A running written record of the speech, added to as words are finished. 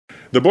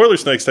The boiler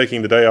snake's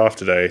taking the day off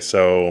today,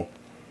 so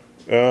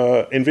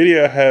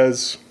NVIDIA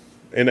has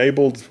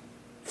enabled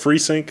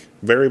FreeSync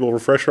variable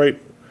refresh rate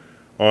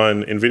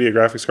on NVIDIA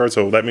graphics cards,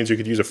 so that means you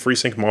could use a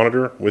FreeSync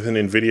monitor with an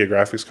NVIDIA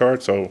graphics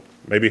card, so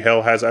maybe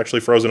hell has actually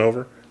frozen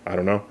over. I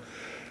don't know.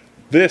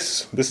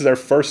 This is our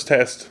first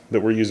test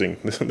that we're using.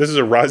 This is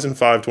a Ryzen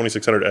 5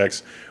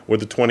 2600X with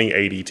the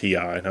 2080 Ti.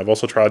 And I've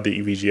also tried the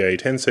EVGA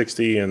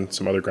 1060 and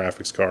some other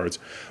graphics cards.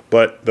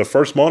 But the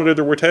first monitor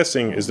that we're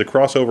testing is the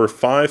Crossover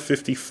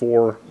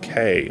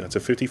 554K. That's a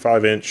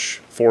 55-inch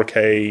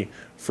 4K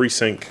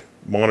FreeSync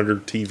monitor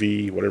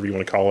TV, whatever you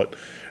want to call it,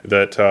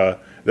 that I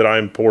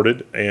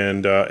imported.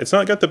 And it's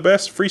not got the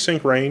best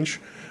FreeSync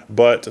range,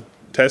 but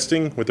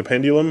testing with the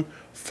pendulum,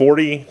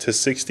 40 to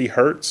 60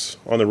 hertz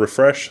on the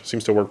refresh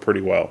seems to work pretty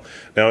well.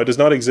 Now, it does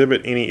not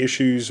exhibit any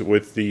issues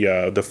with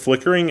the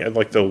flickering at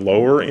like the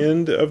lower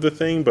end of the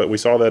thing, but we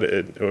saw that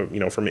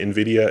from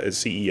NVIDIA at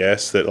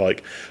CES that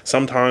like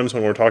sometimes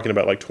when we're talking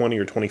about like 20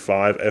 or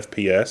 25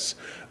 FPS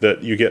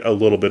that you get a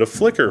little bit of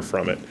flicker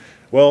from it.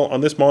 Well,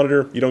 on this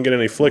monitor, you don't get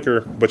any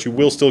flicker, but you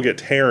will still get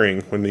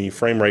tearing when the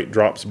frame rate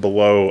drops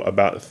below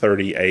about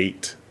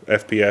 38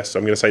 FPS. So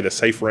I'm going to say the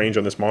safe range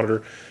on this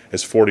monitor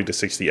is 40 to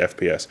 60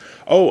 FPS.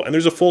 Oh, and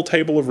there's a full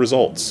table of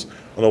results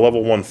on the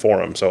Level 1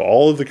 forum. So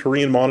all of the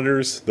Korean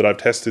monitors that I've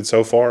tested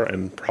so far,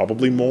 and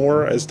probably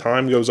more as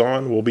time goes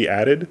on, will be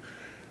added.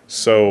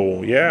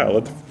 So yeah,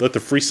 let the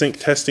FreeSync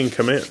testing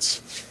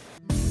commence.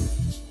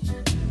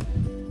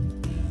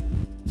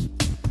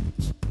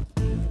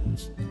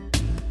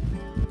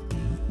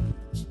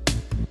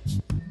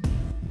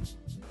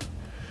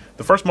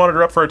 The first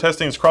monitor up for our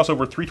testing is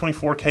Crossover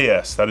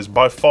 324KS. That is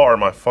by far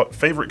my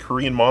favorite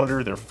Korean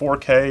monitor. They're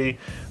 4K,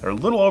 they're a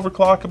little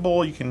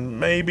overclockable. You can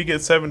maybe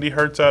get 70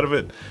 hertz out of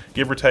it,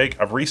 give or take.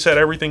 I've reset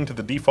everything to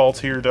the defaults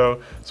here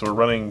though, so we're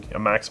running a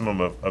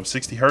maximum of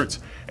 60 hertz.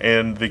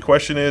 And the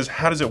question is,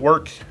 how does it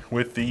work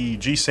with the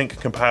G-Sync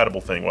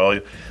compatible thing?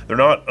 Well, they're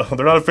not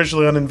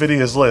officially on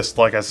NVIDIA's list,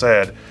 like I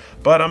said,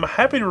 but I'm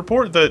happy to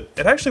report that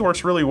it actually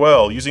works really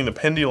well using the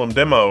pendulum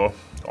demo,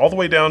 all the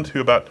way down to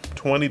about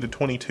 20 to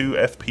 22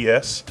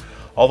 FPS,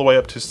 all the way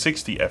up to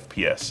 60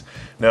 FPS.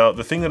 Now,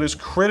 the thing that is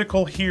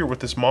critical here with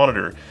this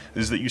monitor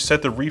is that you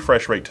set the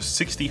refresh rate to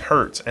 60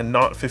 hertz and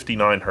not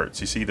 59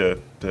 hertz. You see the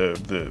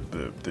DDC,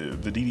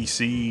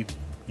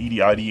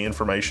 EDID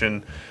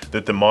information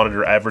that the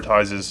monitor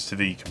advertises to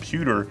the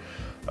computer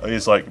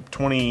is like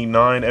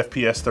 29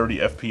 FPS, 30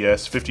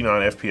 FPS,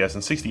 59 FPS,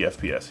 and 60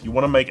 FPS. You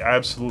want to make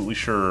absolutely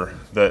sure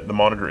that the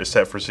monitor is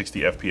set for 60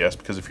 FPS,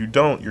 because if you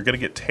don't, you're going to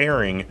get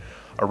tearing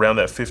around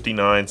that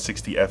 59,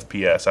 60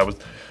 FPS. I was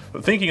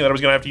thinking that I was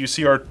going to have to use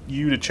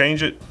CRU to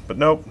change it, but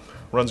nope,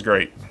 runs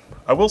great.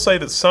 I will say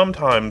that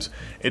sometimes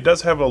it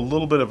does have a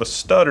little bit of a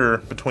stutter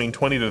between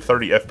 20 to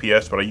 30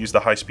 FPS, but I use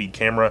the high-speed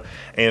camera,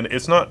 and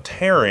it's not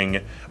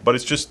tearing, but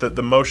it's just that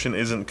the motion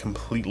isn't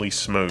completely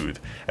smooth.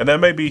 And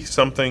that may be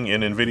something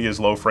in NVIDIA's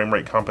low frame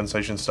rate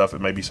compensation stuff. It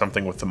may be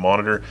something with the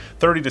monitor.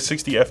 30 to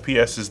 60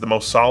 FPS is the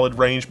most solid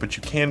range, but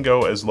you can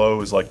go as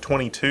low as like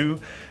 22,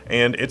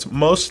 and it's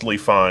mostly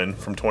fine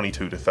from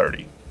 22 to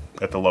 30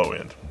 at the low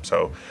end.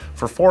 So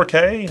for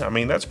 4K, I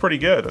mean, that's pretty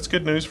good. That's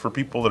good news for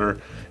people that are,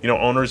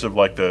 owners of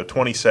like the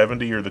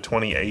 2070 or the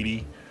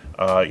 2080,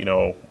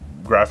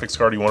 graphics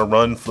card. You want to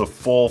run the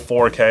full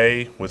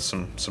 4K with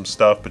some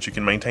stuff, but you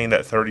can maintain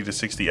that 30 to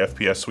 60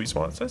 FPS sweet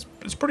spot.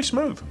 It's pretty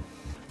smooth.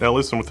 Now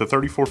listen, with the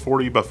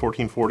 3440 by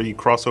 1440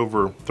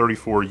 Crossover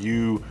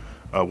 34U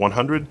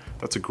 100,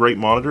 that's a great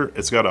monitor.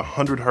 It's got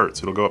 100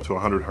 hertz. It'll go up to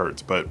 100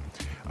 hertz, but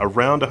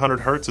around 100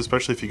 hertz,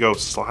 especially if you go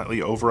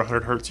slightly over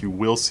 100 hertz, you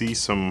will see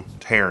some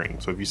tearing.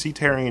 So if you see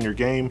tearing in your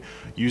game,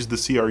 use the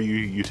CRU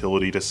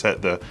utility to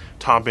set the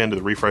top end of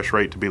the refresh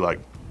rate to be like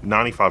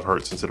 95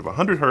 hertz instead of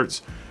 100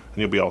 hertz, and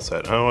you'll be all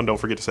set. Oh, and don't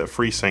forget to set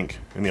FreeSync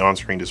in the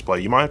on-screen display.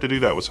 You might have to do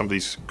that with some of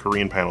these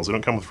Korean panels. They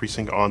don't come with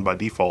FreeSync on by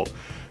default.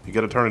 You got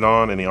to turn it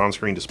on in the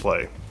on-screen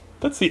display.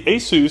 That's the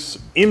ASUS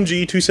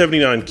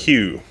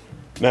MG279Q.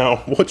 Now,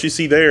 what you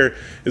see there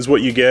is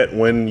what you get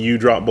when you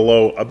drop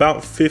below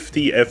about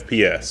 50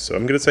 FPS. So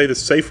I'm going to say the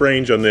safe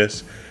range on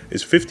this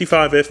is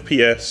 55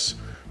 FPS,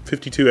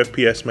 52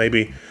 FPS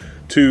maybe,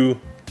 to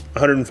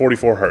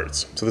 144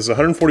 hertz. So this is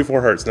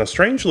 144 hertz. Now,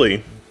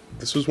 strangely,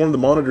 this was one of the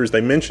monitors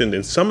they mentioned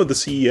in some of the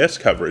CES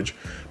coverage,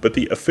 but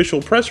the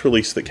official press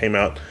release that came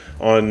out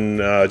on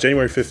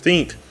January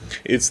 15th,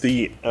 it's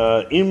the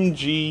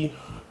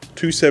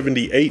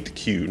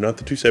MG278Q, not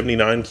the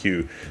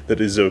 279Q, that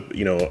is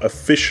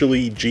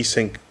officially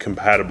G-Sync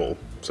compatible.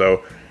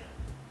 So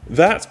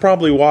that's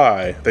probably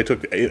why they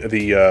took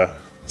the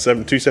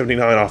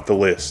 279 off the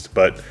list,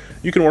 but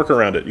you can work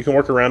around it. You can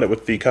work around it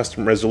with the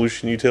custom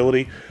resolution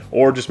utility,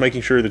 or just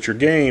making sure that your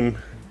game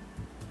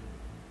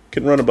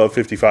can run above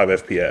 55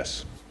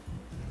 FPS.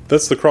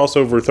 That's the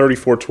Crossover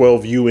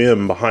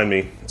 3412UM behind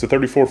me. It's a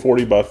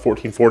 3440 by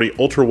 1440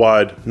 ultra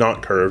wide,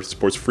 not curved. It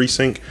supports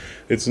FreeSync.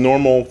 Its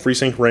normal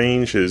FreeSync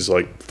range is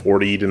like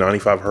 40 to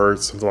 95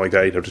 hertz, something like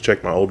that. You'd have to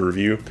check my old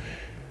review.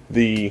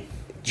 The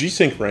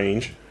G-Sync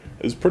range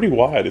is pretty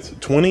wide. It's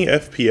 20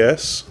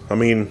 FPS. I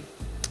mean,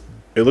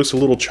 it looks a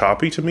little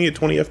choppy to me at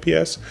 20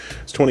 FPS.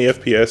 It's 20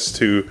 FPS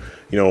to,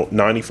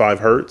 95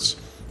 Hertz.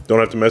 Don't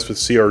have to mess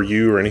with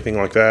CRU or anything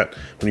like that.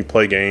 When you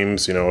play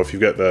games, if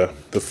you've got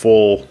the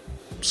full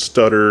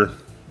stutter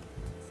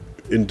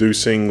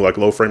inducing like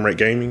low frame rate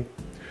gaming,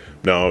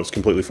 no, it's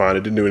completely fine.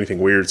 It didn't do anything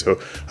weird, so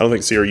I don't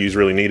think CRU is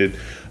really needed.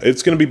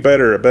 It's going to be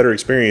a better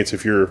experience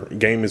if your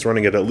game is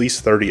running at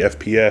least 30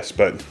 FPS,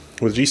 but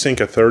with G-Sync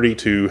a 30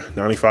 to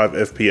 95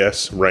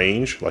 FPS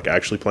range, like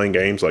actually playing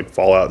games like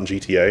Fallout and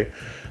GTA,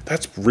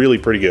 that's really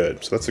pretty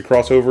good. So that's the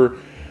crossover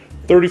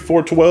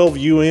 3412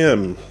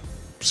 UM.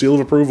 Seal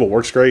of approval,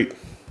 works great.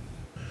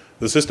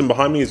 The system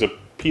behind me is a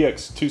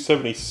PX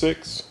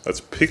 276. That's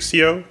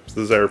Pixio. So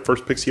this is our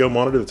first Pixio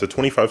monitor. That's a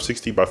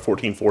 2560 by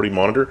 1440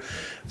 monitor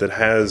that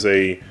has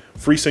a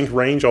FreeSync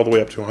range all the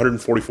way up to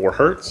 144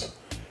 Hertz.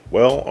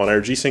 Well, on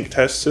our G-Sync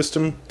test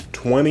system,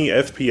 20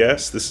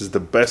 FPS. This is the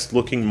best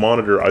looking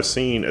monitor I've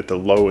seen at the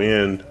low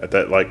end, at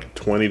that like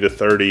 20 to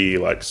 30,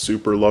 like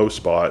super low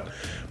spot.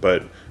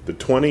 But the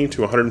 20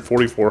 to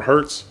 144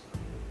 Hertz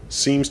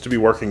seems to be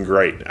working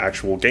great.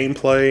 Actual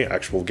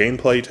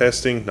gameplay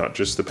testing, not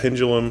just the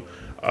pendulum.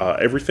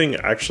 Everything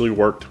actually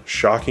worked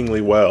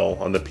shockingly well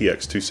on the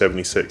PX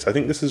 276. I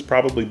think this has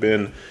probably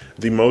been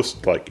the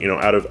most,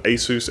 out of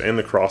ASUS and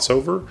the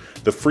crossover,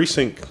 the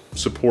FreeSync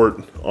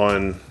support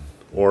on,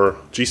 or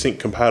G-Sync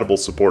compatible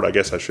support, I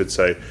guess I should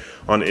say,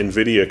 on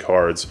NVIDIA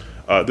cards.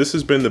 This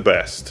has been the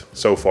best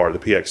so far, the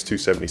PX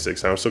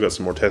 276. Now, I've still got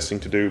some more testing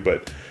to do,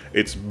 but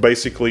it's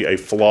basically a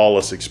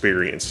flawless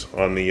experience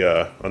on the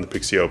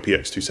Pixio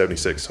PX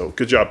 276. So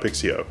good job,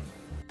 Pixio.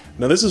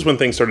 Now this is when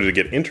things started to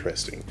get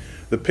interesting.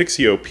 The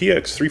Pixio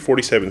PX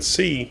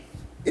 347C,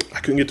 I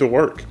couldn't get to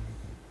work.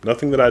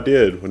 Nothing that I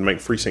did would make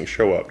FreeSync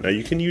show up. Now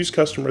you can use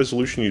custom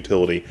resolution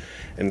utility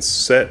and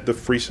set the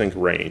FreeSync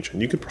range,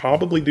 and you could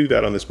probably do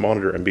that on this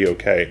monitor and be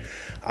okay.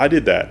 I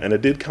did that, and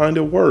it did kind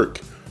of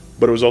work,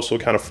 but it was also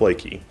kind of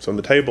flaky. So on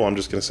the table, I'm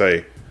just gonna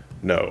say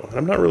no.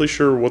 I'm not really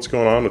sure what's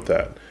going on with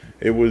that.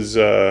 It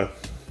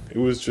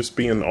was just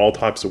being all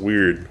types of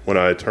weird when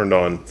I turned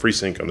on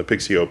FreeSync on the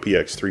Pixio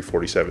PX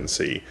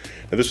 347C.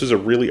 Now this was a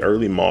really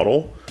early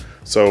model,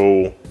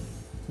 so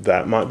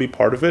that might be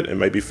part of it. It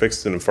may be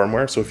fixed in the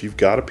firmware. So if you've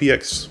got a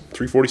PX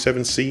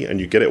 347C and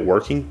you get it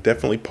working,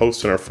 definitely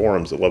post in our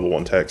forums at Level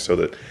 1 Tech so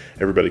that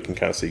everybody can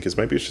kind of see, because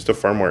maybe it's just a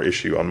firmware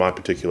issue on my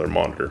particular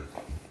monitor.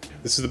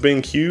 This is the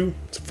BenQ.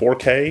 It's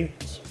 4K,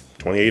 it's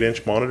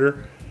 28-inch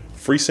monitor.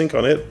 FreeSync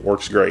on it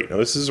works great. Now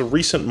this is a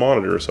recent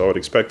monitor, so I would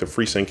expect the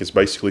FreeSync is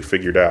basically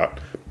figured out,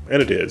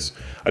 and it is.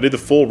 I did the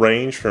full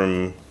range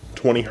from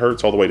 20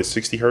 Hertz all the way to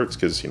 60 Hertz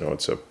because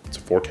it's a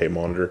 4K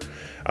monitor,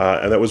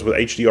 and that was with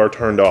HDR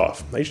turned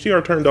off.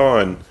 HDR turned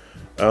on,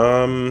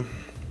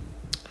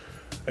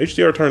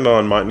 HDR turned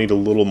on might need a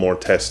little more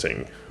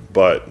testing,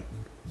 but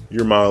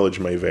your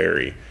mileage may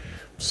vary.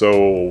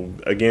 So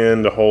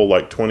again, the whole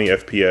 20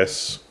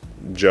 FPS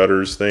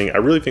jutters thing, I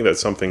really think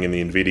that's something in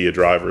the NVIDIA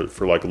driver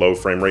for low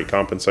frame rate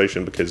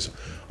compensation, because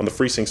on the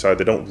FreeSync side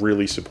they don't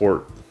really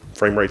support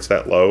frame rates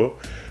that low,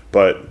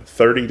 but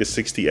 30 to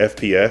 60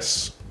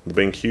 FPS, the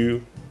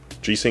BenQ,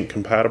 G-Sync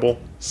compatible,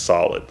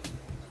 solid.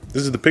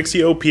 This is the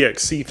Pixio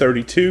PXE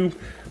 32.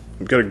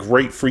 We've got a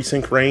great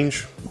FreeSync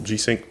range,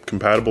 G-Sync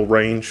compatible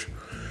range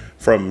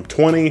from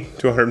 20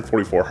 to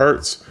 144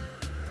 Hertz.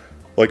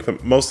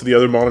 Like most of the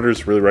other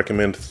monitors, really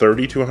recommend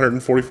 30 to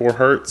 144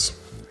 Hertz.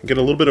 Get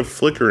a little bit of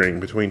flickering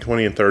between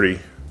 20 and 30.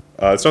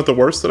 It's not the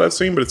worst that I've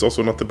seen, but it's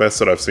also not the best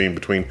that I've seen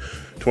between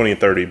 20 and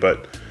 30,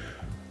 but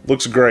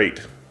looks great.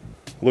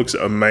 Looks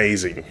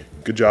amazing.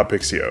 Good job,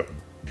 Pixio.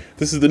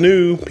 This is the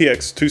new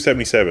PX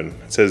 277.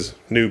 It says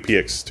new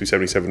PX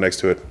 277 next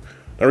to it.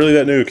 Not really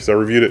that new because I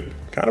reviewed it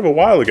kind of a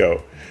while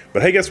ago.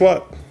 But hey, guess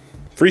what?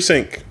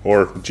 FreeSync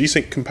or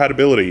G-Sync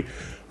compatibility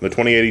on the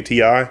 2080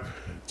 Ti,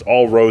 it's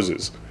all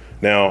roses.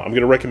 Now, I'm going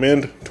to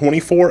recommend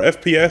 24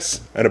 FPS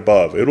and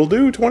above. It'll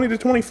do 20 to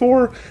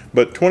 24,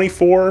 but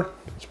 24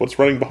 is what's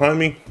running behind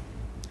me.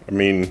 I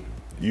mean,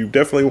 you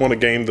definitely want a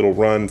game that'll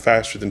run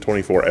faster than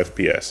 24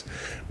 FPS.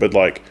 But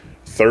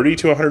 30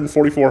 to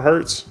 144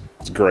 Hertz,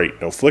 it's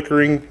great. No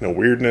flickering, no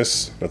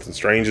weirdness, nothing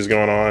strange is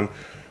going on.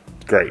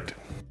 It's great.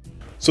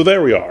 So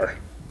there we are.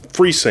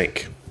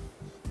 FreeSync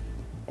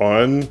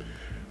on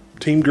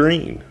Team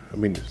Green. I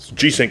mean, it's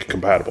G-Sync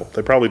compatible.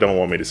 They probably don't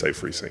want me to say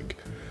FreeSync.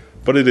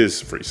 But it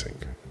is FreeSync.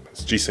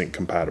 It's G-Sync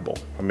compatible.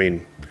 I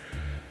mean,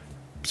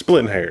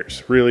 splitting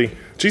hairs, really.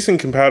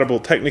 G-Sync compatible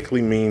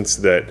technically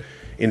means that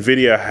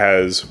NVIDIA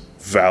has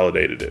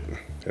validated it.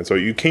 And so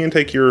you can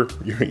take your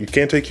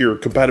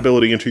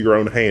compatibility into your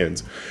own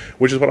hands,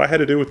 which is what I had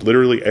to do with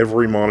literally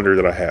every monitor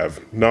that I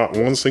have. Not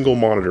one single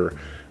monitor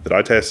that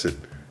I tested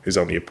is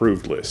on the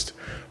approved list.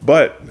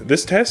 But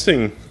this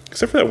testing,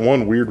 except for that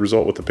one weird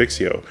result with the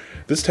Pixio,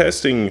 this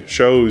testing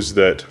shows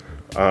that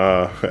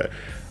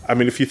I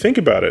mean, if you think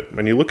about it,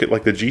 when you look at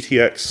the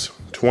GTX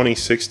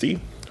 2060,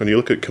 when you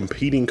look at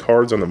competing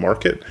cards on the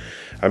market,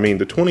 I mean,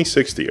 the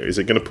 2060, is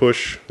it going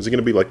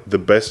to be the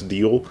best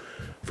deal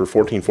for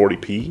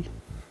 1440p?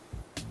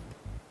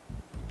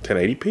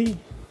 1080p?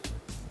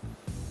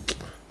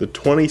 The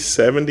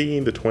 2070,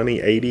 the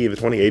 2080, the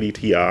 2080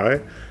 Ti,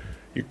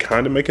 you're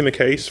kind of making the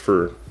case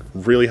for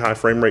really high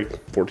frame rate,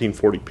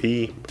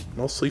 1440p,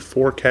 mostly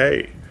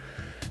 4K.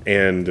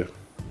 And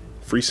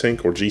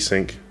FreeSync or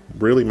G-Sync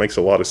really makes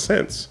a lot of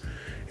sense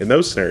in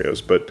those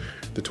scenarios. But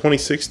the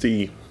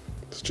 2060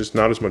 is just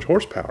not as much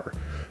horsepower.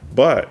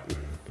 But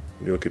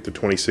you look at the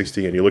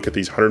 2060 and you look at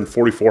these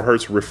 144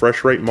 hertz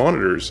refresh rate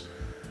monitors,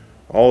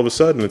 all of a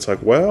sudden it's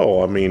like,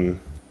 well, I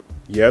mean,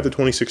 yeah, the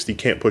 2060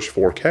 can't push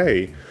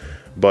 4K,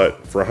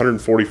 but for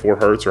 144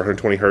 hertz or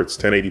 120 hertz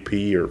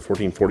 1080p or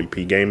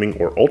 1440p gaming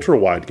or ultra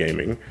wide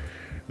gaming,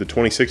 the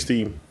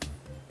 2060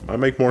 might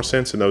make more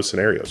sense in those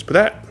scenarios.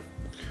 But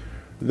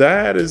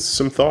that is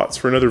some thoughts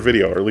for another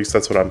video, or at least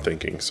that's what I'm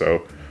thinking.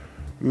 So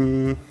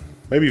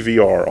maybe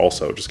VR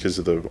also, just because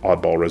of the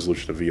oddball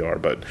resolution of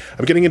VR. But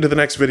I'm getting into the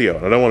next video,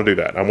 and I don't want to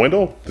do that. I'm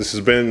Wendell. This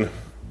has been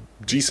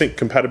G-Sync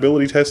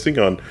compatibility testing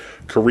on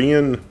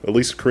Korean, at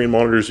least Korean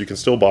monitors you can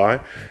still buy,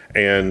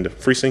 and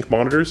FreeSync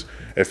monitors.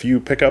 If you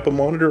pick up a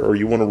monitor or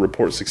you want to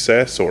report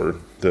success, or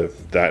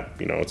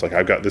it's like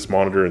I've got this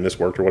monitor and this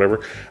worked or whatever,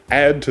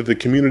 add to the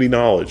community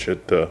knowledge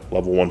at the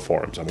Level 1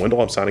 forums. I'm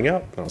Wendell, I'm signing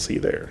out, and I'll see you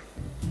there.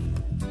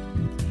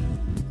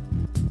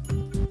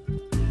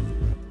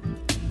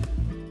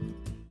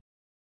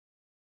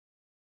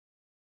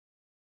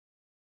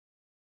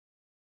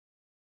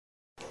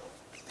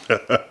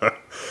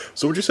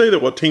 So would you say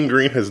that what Team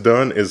Green has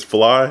done is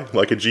fly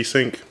like a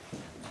G-Sync?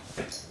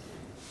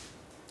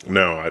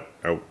 No,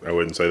 I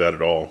wouldn't say that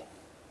at all.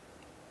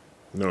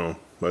 No,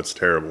 that's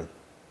terrible.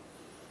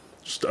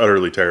 Just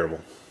utterly terrible.